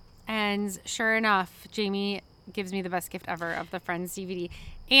 And sure enough, Jamie gives me the best gift ever of the Friends DVD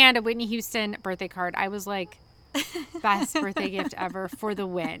and a Whitney Houston birthday card. I was like, best birthday gift ever for the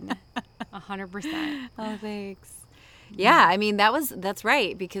win. 100%. Oh, thanks. Yeah, I mean that's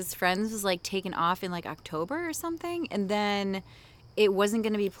right, because Friends was like taken off in like October or something, and then it wasn't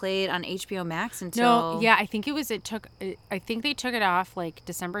going to be played on HBO Max until No, yeah, I think I think they took it off like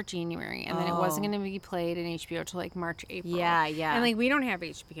December, January, and then it wasn't going to be played in HBO till like March, April. Yeah, yeah. And like we don't have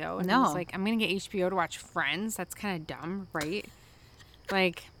HBO, and I No. was like, I'm going to get HBO to watch Friends. That's kind of dumb, right?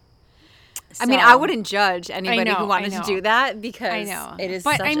 Like, I mean, I wouldn't judge anybody who wanted I know. to do that, because I know it is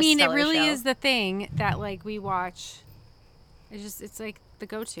but such I mean, a it stellar really show. is the thing that like we watch. It's like the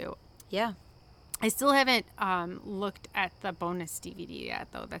go-to. Yeah. I still haven't looked at the bonus DVD yet,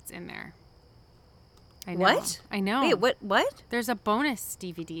 though. That's in there. I know. What? I know. Wait, what? There's a bonus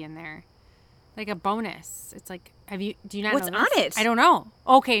DVD in there, like a bonus. It's like, do you not What's know on this? it? I don't know.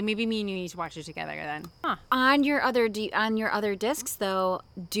 Okay, maybe me and you need to watch it together then. Huh. On your other discs though,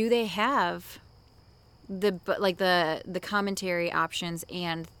 do they have the commentary options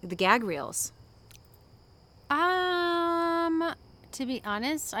and the gag reels? To be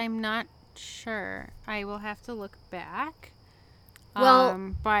honest, I'm not sure. I will have to look back.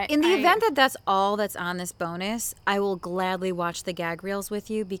 Well, but in the event that that's all that's on this bonus, I will gladly watch the gag reels with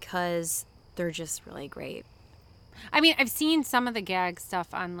you, because they're just really great. I mean, I've seen some of the gag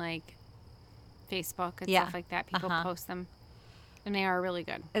stuff on like Facebook and stuff like that. People post them, and they are really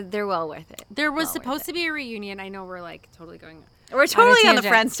good. They're well worth it. There was supposed to be a reunion. I know we're like totally going. We're totally on the tangent.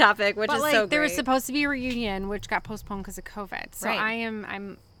 Friends topic, which But is like, so great. there was supposed to be a reunion, which got postponed because of COVID. So Right.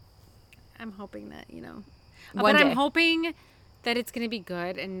 I'm hoping that One but day. I'm hoping that it's going to be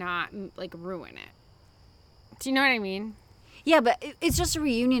good and not like ruin it. Do you know what I mean? Yeah, but it's just a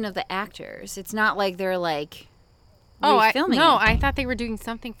reunion of the actors. It's not like they're like No, refilming it. I thought they were doing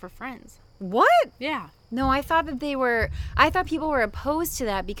something for Friends. What? Yeah. No, I thought I thought people were opposed to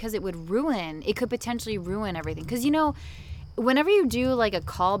that because it could potentially ruin everything. Because, whenever you do like a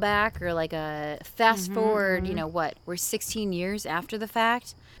callback or like a fast forward, we're 16 years after the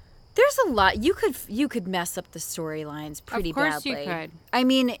fact. There's a lot you could mess up the storylines pretty badly. Of course you could. I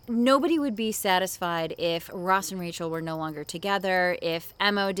mean, nobody would be satisfied if Ross and Rachel were no longer together, if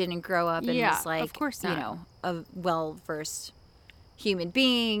Emma didn't grow up and was like, of course not. a well-versed human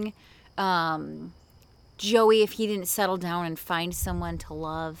being. Joey, if he didn't settle down and find someone to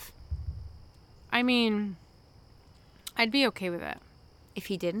love. I mean, I'd be okay with it. If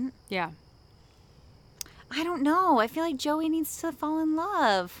he didn't? Yeah. I don't know. I feel like Joey needs to fall in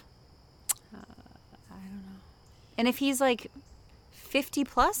love. I don't know. And if he's like 50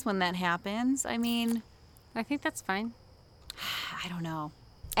 plus when that happens, I mean, I think that's fine. I don't know.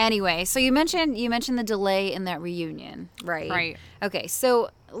 Anyway, so you mentioned the delay in that reunion, right? Right. Okay, so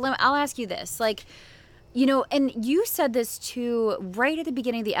I'll ask you this. Like, and you said this too right at the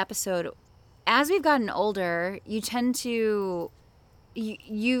beginning of the episode. As we've gotten older, you tend to...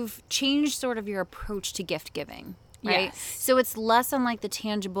 You've changed sort of your approach to gift giving, right? Yes. So it's less on like the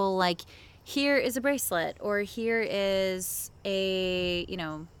tangible, like, here is a bracelet, or here is a,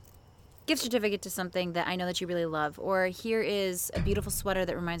 gift certificate to something that I know that you really love, or here is a beautiful sweater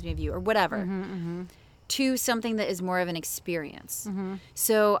that reminds me of you, or whatever, to something that is more of an experience.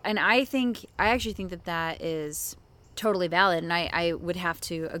 So, and I actually think that is totally valid, and I would have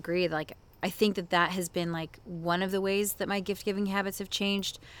to agree, like, I think that has been like one of the ways that my gift giving habits have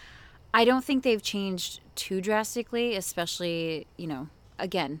changed. I don't think they've changed too drastically, especially,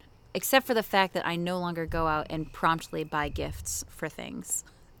 again, except for the fact that I no longer go out and promptly buy gifts for things.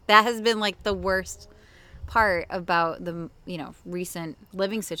 That has been like the worst part about the, recent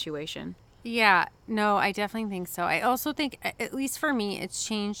living situation. Yeah, no, I definitely think so. I also think, at least for me, it's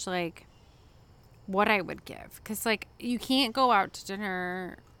changed like what I would give. Because like you can't go out to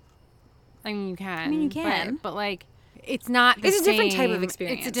dinner. I mean, you can. But like, it's not the It's a different same. type of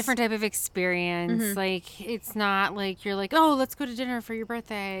experience. It's a different type of experience. Like, it's not like you're like, oh, let's go to dinner for your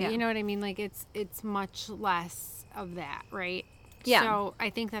birthday. Yeah. You know what I mean? Like, it's much less of that, right? Yeah. So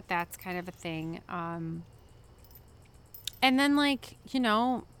I think that's kind of a thing. And then like,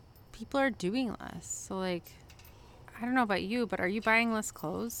 people are doing less. So like, I don't know about you, but are you buying less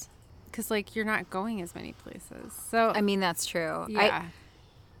clothes? Because like, you're not going as many places. So I mean, that's true. yeah.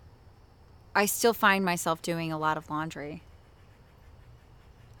 I still find myself doing a lot of laundry.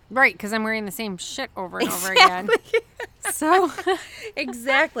 Right, because I'm wearing the same shit over and over again. So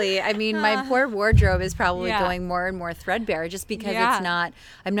Exactly. I mean, my poor wardrobe is probably Yeah. going more and more threadbare just because Yeah.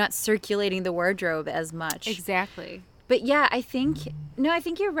 I'm not circulating the wardrobe as much. exactly. But yeah, I think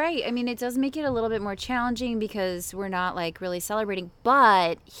you're right. I mean, it does make it a little bit more challenging because we're not like really celebrating.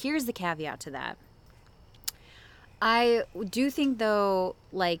 But here's the caveat to that. I do think though,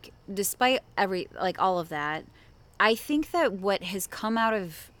 like, despite all of that, I think that what has come out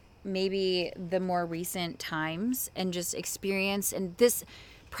of maybe the more recent times and just experience, and this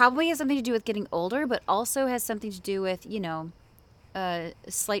probably has something to do with getting older, but also has something to do with, a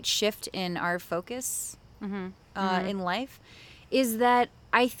slight shift in our focus in life, is that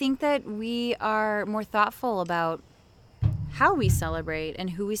I think that we are more thoughtful about how we celebrate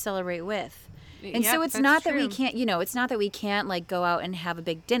and who we celebrate with. And so it's not that we can't, it's not that we can't like go out and have a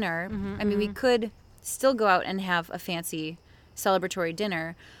big dinner. I mean, we could still go out and have a fancy celebratory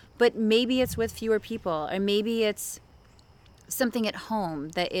dinner, but maybe it's with fewer people, or maybe it's something at home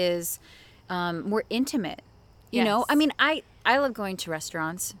that is more intimate. You know, I mean, I love going to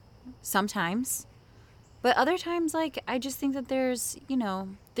restaurants sometimes, but other times, like, I just think that there's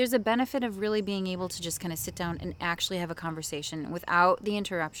a benefit of really being able to just kind of sit down and actually have a conversation without the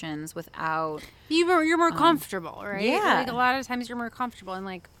interruptions, without... You're more comfortable, right? Yeah. Like, a lot of times you're more comfortable. And,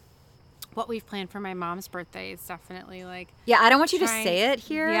 like, what we've planned for my mom's birthday is definitely, like... Yeah, I don't want you to say it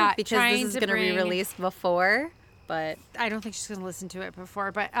here because this is going to be released before, but... I don't think she's going to listen to it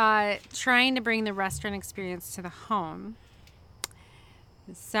before, but trying to bring the restaurant experience to the home.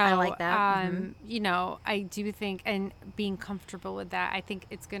 So I like that. I do think, and being comfortable with that, I think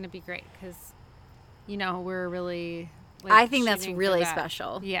it's going to be great because, we're really. Like, I think that's really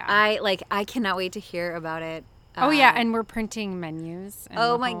special. Yeah. I cannot wait to hear about it. And we're printing menus. And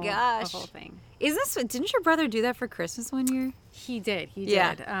oh my gosh, the whole thing. Didn't your brother do that for Christmas one year? He did.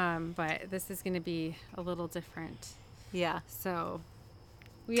 But this is going to be a little different. Yeah. So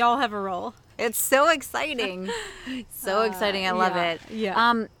we all have a role. It's so exciting. So exciting. I love it.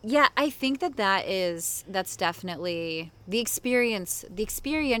 Yeah. I think that's definitely the experience, the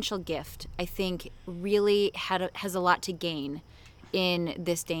experiential gift, I think really has a lot to gain in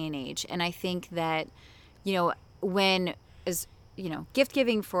this day and age. And I think that, gift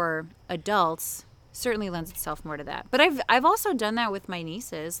giving for adults certainly lends itself more to that. But I've also done that with my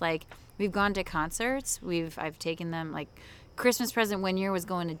nieces. Like, we've gone to concerts. I've taken them, like, Christmas present one year was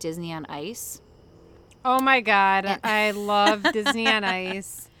going to Disney on Ice. Oh my God. I love Disney on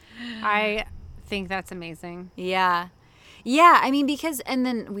Ice. I think that's amazing. Yeah. Yeah. I mean, and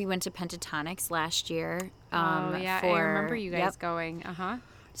then we went to Pentatonics last year. I remember you guys going. Uh-huh.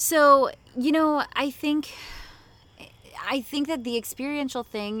 So, I think that the experiential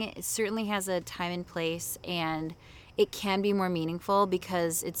thing certainly has a time and place, and it can be more meaningful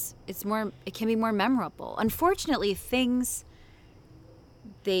because it can be more memorable. Unfortunately, things,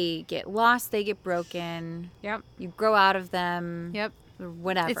 they get lost, they get broken. Yep. You grow out of them. Yep.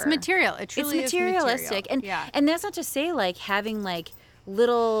 Whatever. It's material. It truly is materialistic. And that's not to say like having like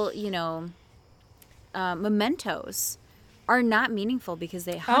little, mementos are not meaningful because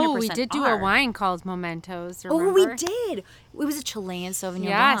they 100% Oh, we did do a wine called Mementos, remember? Oh, we did. It was a Chilean Sauvignon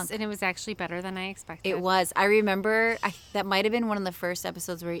Blanc. Yes, and it was actually better than I expected. It was. I remember that might have been one of the first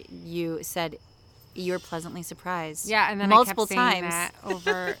episodes where you said you were pleasantly surprised. Yeah, and then multiple I kept saying times that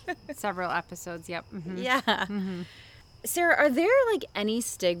over several episodes. Yep. Mm-hmm. Yeah. Mm-hmm. Sarah, are there like any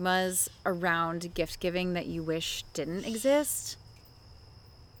stigmas around gift giving that you wish didn't exist?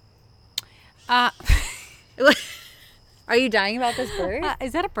 Are you dying about this bird?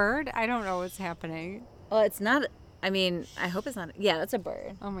 Is that a bird? I don't know what's happening. Well, it's not. I mean, I hope it's not. Yeah, that's a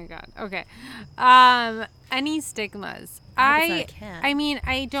bird. Oh my God. Okay. Any stigmas? I can't. I mean,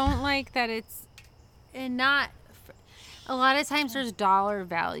 I don't like that it's not. A lot of times there's dollar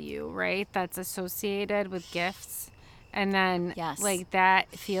value, right? That's associated with gifts. And then, like, that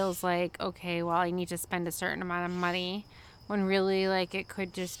feels like, okay, well, I need to spend a certain amount of money. When really, like, it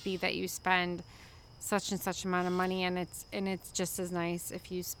could just be that you spend such and such amount of money, and it's just as nice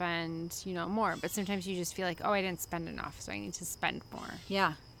if you spend, more. But sometimes you just feel like, oh, I didn't spend enough, so I need to spend more.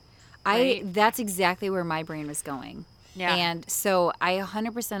 Yeah. Right? That's exactly where my brain was going. Yeah. And so I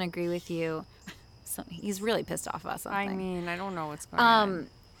 100% agree with you. So he's really pissed off about something. I mean, I don't know what's going on.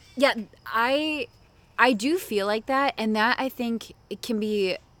 Yeah, I do feel like that, and that I think it can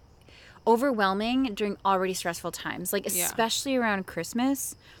be overwhelming during already stressful times, like especially around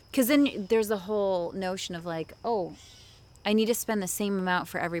Christmas, because then there's the whole notion of like, oh, I need to spend the same amount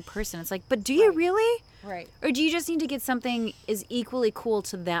for every person. It's like, but do you really? Right. Or do you just need to get something is equally cool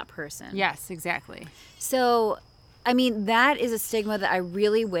to that person? Yes, exactly. So, I mean, that is a stigma that I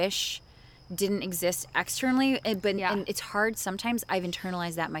really wish didn't exist externally, but and it's hard sometimes. I've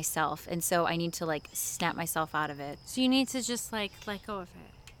internalized that myself, and so I need to like snap myself out of it. So you need to just like let go of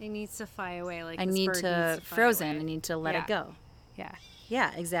it. It needs to fly away. Like I need to frozen. I need to let it go. Yeah.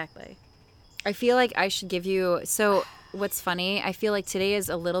 Yeah, exactly. I feel like I should give you. So what's funny? I feel like today is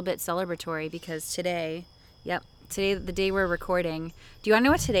a little bit celebratory because today, the day we're recording. Do you want to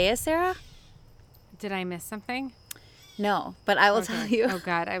know what today is, Sarah? Did I miss something? No, but I will tell you. Oh,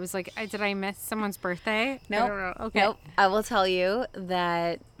 God. I was like, did I miss someone's birthday? Nope. I don't know. Okay. Nope. I will tell you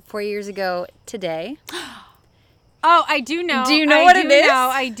that 4 years ago today. Oh, I do know. Do you know what it is?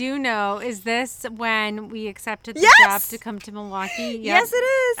 I do know. Is this when we accepted the Yes! job to come to Milwaukee? Yes, it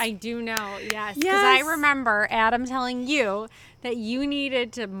is. I do know. Yes. Because Yes. I remember Adam telling you that you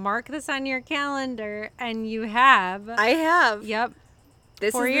needed to mark this on your calendar, and you have. I have. Yep.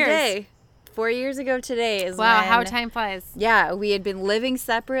 This 4 is years. the day. 4 years ago today is Wow, when, how time flies. Yeah, we had been living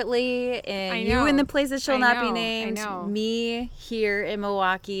separately, and I you know. in the place that shall I not know. be named. I know. Me here in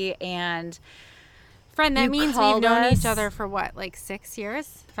Milwaukee, and Friend, that You means we've called known us- each other for what, like 6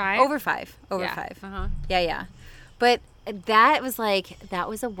 years? 5? over 5. Yeah. 5. Uh-huh. Yeah. But that was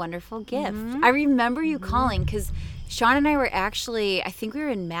a wonderful gift. Mm-hmm. I remember you calling because Sean and I were actually, I think we were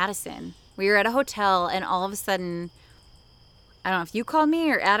in Madison. We were at a hotel, and all of a sudden, I don't know if you called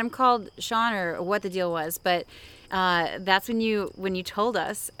me or Adam called Sean or what the deal was, but that's when you told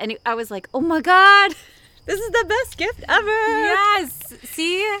us, and I was like, oh my God, this is the best gift ever. Yes.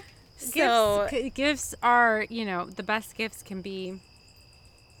 See? So- Gifts are, the best gifts can be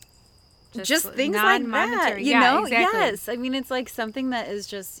Just things like that, non-monetary. you Yeah, know? exactly. Yes. I mean, it's like something that is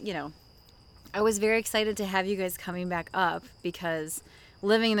just, I was very excited to have you guys coming back up because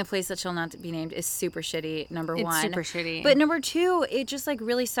living in the place that shall not be named is super shitty, number It's one. super shitty. But number two, it just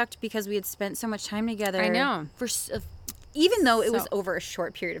really sucked because we had spent so much time together. I know. Even though it was So- over a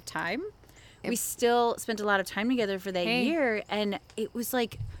short period of time, we still spent a lot of time together for that Hey. year. And it was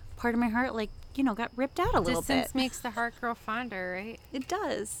part of my heart, got ripped out a little Distance bit. makes the heart grow fonder, right? It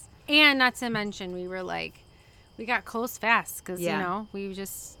does. And not to mention, we got close fast because, Yeah. we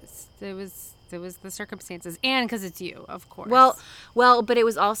just, it was the circumstances. And because it's you, of course. Well, but it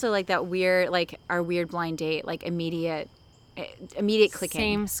was also that weird, our weird blind date, immediate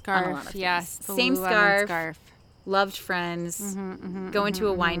clicking. Same on a lot scarf, of yes. things. The Same Lululemon scarf. Loved friends. Going to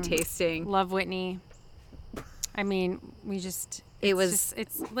a wine tasting. Love Whitney. I mean, we just... It's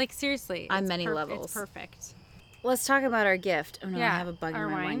seriously. On it's many levels. It's perfect. Let's talk about our gift. Oh no, Yeah, I have a bug in our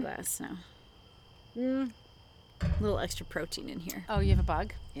my wine wine. glass now. A little extra protein in here. Oh, you have a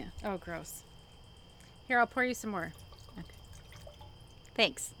bug? Yeah. Oh, gross. Here, I'll pour you some more.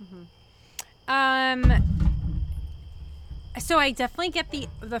 Thanks. So I definitely get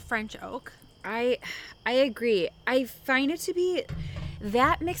the French oak. I agree. I find it to be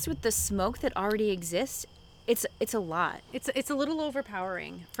that mixed with the smoke that already exists. It's a lot. It's a little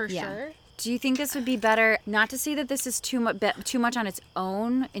overpowering for sure. Do you think this would be better? Not to say that this is too much on its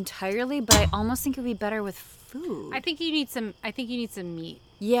own entirely, but I almost think it would be better with food. I think you need some meat.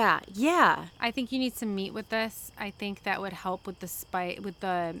 Yeah. I think you need some meat with this. I think that would help with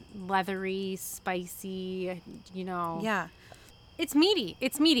the leathery, spicy, Yeah. It's meaty,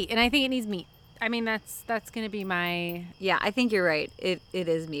 and I think it needs meat. I mean, that's going to be my... Yeah, I think you're right. It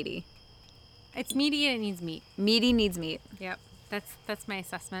is meaty. It's meaty and it needs meat. Meaty needs meat. Yep. That's my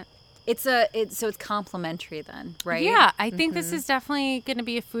assessment. So it's complimentary then, right? Yeah, I think this is definitely going to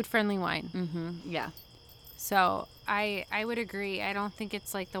be a food-friendly wine. Mm-hmm. Yeah. So I would agree. I don't think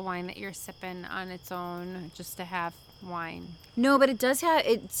it's like the wine that you're sipping on its own just to have wine. No, but it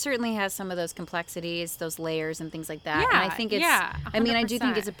certainly has some of those complexities, those layers and things like that. Yeah, and I think it's yeah, I mean, I do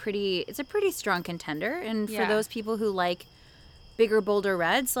think 100%. it's a pretty strong contender, and for Yeah. those people who like bigger, bolder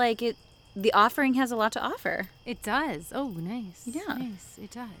reds, the offering has a lot to offer. It does. Oh, nice. Yeah. Nice.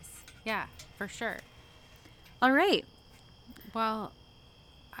 It does. Yeah, for sure. All right. Well,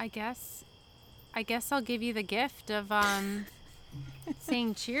 I guess I'll give you the gift of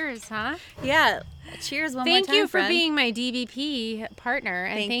saying cheers, huh? Yeah. Cheers one Thank more time, you for friend. being my DBP partner,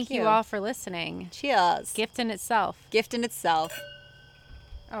 and Thank thank you you. all for listening. Cheers. Gift in itself. Gift in itself.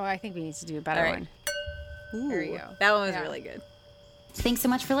 Oh, I think we need to do a better All right. one. Ooh, There you go. That one was Yeah. really good. Thanks so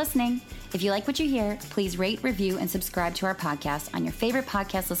much for listening. If you like what you hear, please rate, review, and subscribe to our podcast on your favorite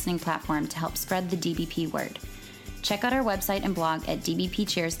podcast listening platform to help spread the DBP word. Check out our website and blog at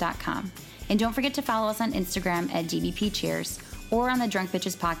dbpcheers.com. And don't forget to follow us on Instagram at dbpcheers or on the Drunk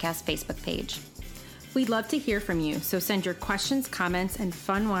Bitches Podcast Facebook page. We'd love to hear from you, so send your questions, comments, and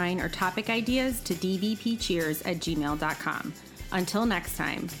fun wine or topic ideas to dbpcheers@gmail.com. Until next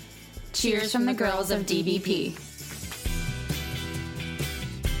time, Cheers from the girls of DBP.